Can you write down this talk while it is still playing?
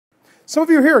Some of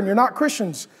you are here and you're not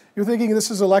Christians. You're thinking this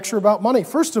is a lecture about money.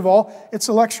 First of all, it's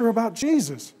a lecture about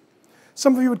Jesus.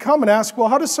 Some of you would come and ask, well,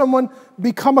 how does someone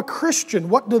become a Christian?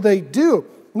 What do they do?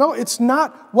 No, it's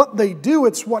not what they do,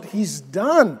 it's what He's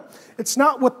done. It's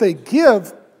not what they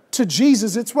give to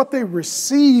Jesus, it's what they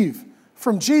receive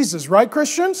from Jesus. Right,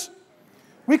 Christians?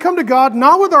 We come to God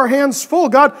not with our hands full.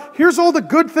 God, here's all the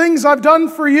good things I've done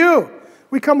for you.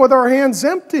 We come with our hands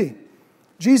empty.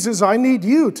 Jesus, I need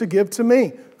you to give to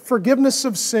me forgiveness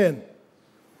of sin,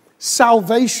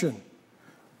 salvation,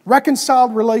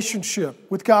 reconciled relationship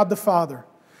with God the Father,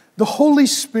 the Holy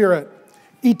Spirit,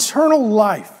 eternal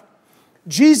life.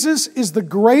 Jesus is the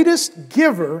greatest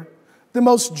giver, the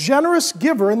most generous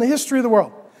giver in the history of the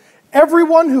world.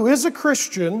 Everyone who is a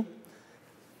Christian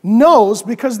knows,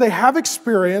 because they have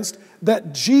experienced,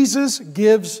 that Jesus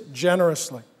gives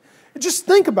generously. Just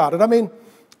think about it. I mean,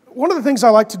 one of the things I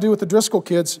like to do with the Driscoll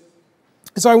kids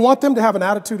is I want them to have an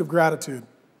attitude of gratitude.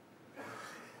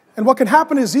 And what can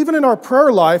happen is, even in our prayer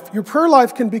life, your prayer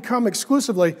life can become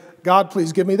exclusively, God,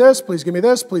 please give me this, please give me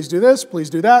this, please do this, please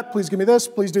do that, please give me this,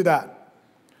 please do that.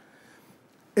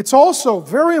 It's also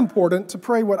very important to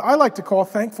pray what I like to call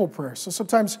thankful prayers. So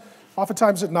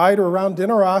oftentimes at night or around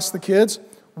dinner, I ask the kids,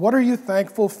 what are you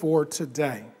thankful for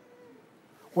today?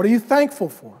 What are you thankful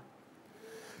for?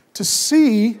 To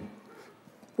see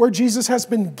where Jesus has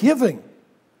been giving.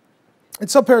 And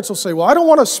some parents will say, well, I don't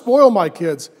want to spoil my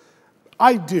kids.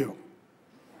 I do.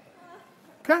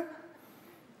 Okay?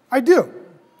 I do.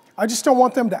 I just don't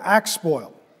want them to act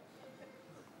spoiled.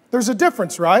 There's a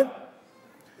difference, right?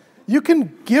 You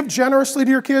can give generously to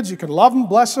your kids. You can love them,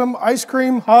 bless them, ice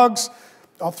cream, hugs.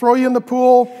 I'll throw you in the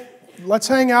pool. Let's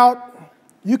hang out.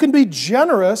 You can be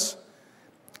generous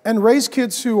and raise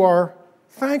kids who are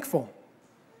thankful.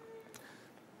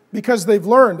 Because they've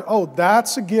learned, oh,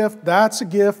 that's a gift,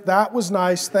 that was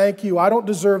nice, thank you, I don't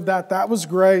deserve that, that was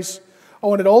grace.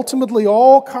 Oh, and it ultimately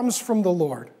all comes from the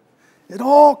Lord. It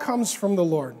all comes from the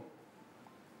Lord.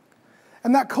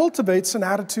 And that cultivates an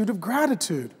attitude of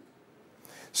gratitude.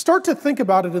 Start to think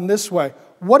about it in this way.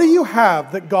 What do you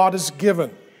have that God has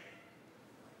given?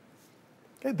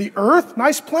 Okay, the earth,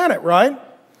 nice planet, right?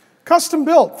 Custom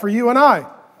built for you and I.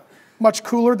 Much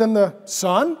cooler than the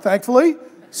sun, thankfully.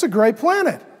 It's a great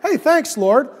planet. Hey, thanks,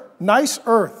 Lord. Nice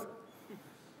earth.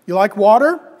 You like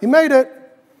water? He made it.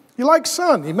 You like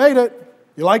sun? He made it.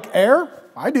 You like air?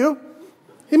 I do.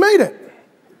 He made it.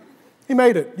 He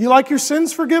made it. You like your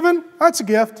sins forgiven? That's a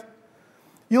gift.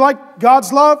 You like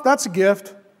God's love? That's a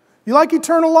gift. You like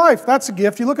eternal life? That's a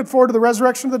gift. You looking forward to the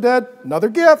resurrection of the dead? Another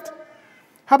gift.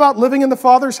 How about living in the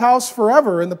Father's house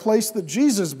forever in the place that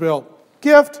Jesus built?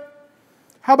 Gift.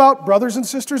 How about brothers and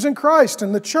sisters in Christ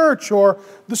and the church or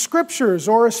the scriptures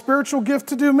or a spiritual gift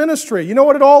to do ministry? You know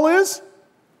what it all is?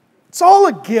 It's all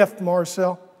a gift,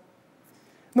 Marcel.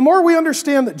 The more we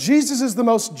understand that Jesus is the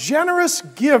most generous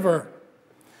giver,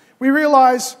 we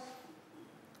realize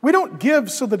we don't give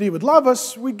so that He would love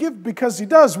us. We give because He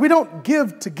does. We don't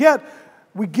give to get.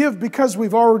 We give because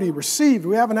we've already received.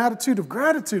 We have an attitude of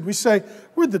gratitude. We say,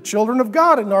 we're the children of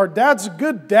God, and our dad's a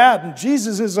good dad, and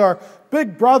Jesus is our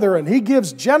big brother, and He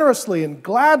gives generously and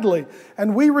gladly,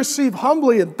 and we receive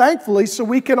humbly and thankfully so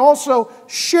we can also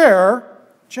share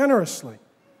generously.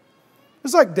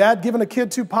 It's like dad giving a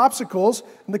kid 2 popsicles,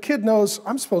 and the kid knows,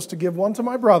 I'm supposed to give one to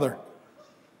my brother.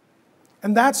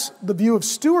 And that's the view of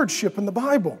stewardship in the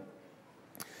Bible.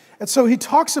 And so he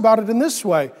talks about it in this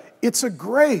way. It's a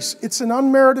grace. It's an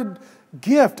unmerited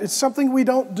gift. It's something we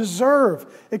don't deserve.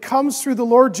 It comes through the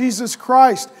Lord Jesus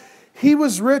Christ. He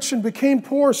was rich and became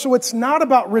poor, so it's not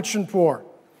about rich and poor.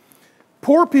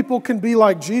 Poor people can be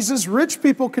like Jesus. Rich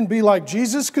people can be like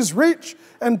Jesus, because rich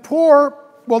and poor,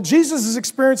 well, Jesus has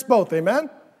experienced both, amen?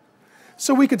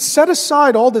 So we could set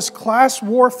aside all this class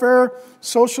warfare,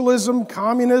 socialism,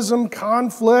 communism,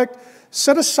 conflict,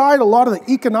 set aside a lot of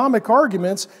the economic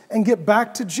arguments and get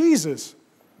back to Jesus.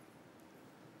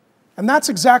 And that's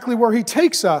exactly where He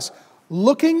takes us,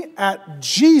 looking at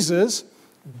Jesus,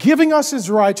 giving us His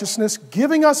righteousness,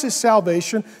 giving us His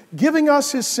salvation, giving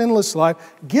us His sinless life,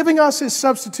 giving us His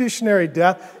substitutionary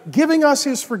death, giving us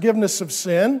His forgiveness of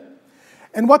sin.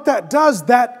 And what that does,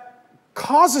 that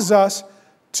causes us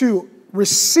to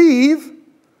receive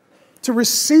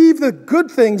the good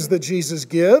things that Jesus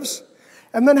gives,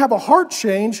 and then have a heart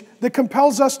change that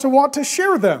compels us to want to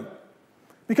share them.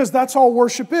 Because that's all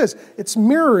worship is. It's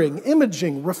mirroring,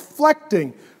 imaging,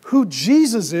 reflecting who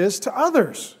Jesus is to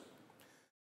others.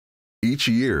 Each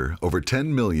year, over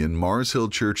 10 million Mars Hill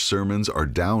Church sermons are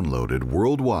downloaded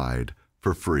worldwide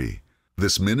for free.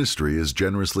 This ministry is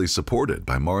generously supported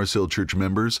by Mars Hill Church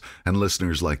members and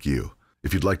listeners like you.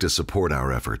 If you'd like to support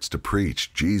our efforts to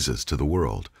preach Jesus to the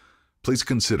world, please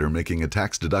consider making a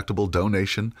tax-deductible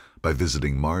donation by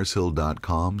visiting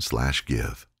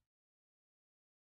marshill.com/give.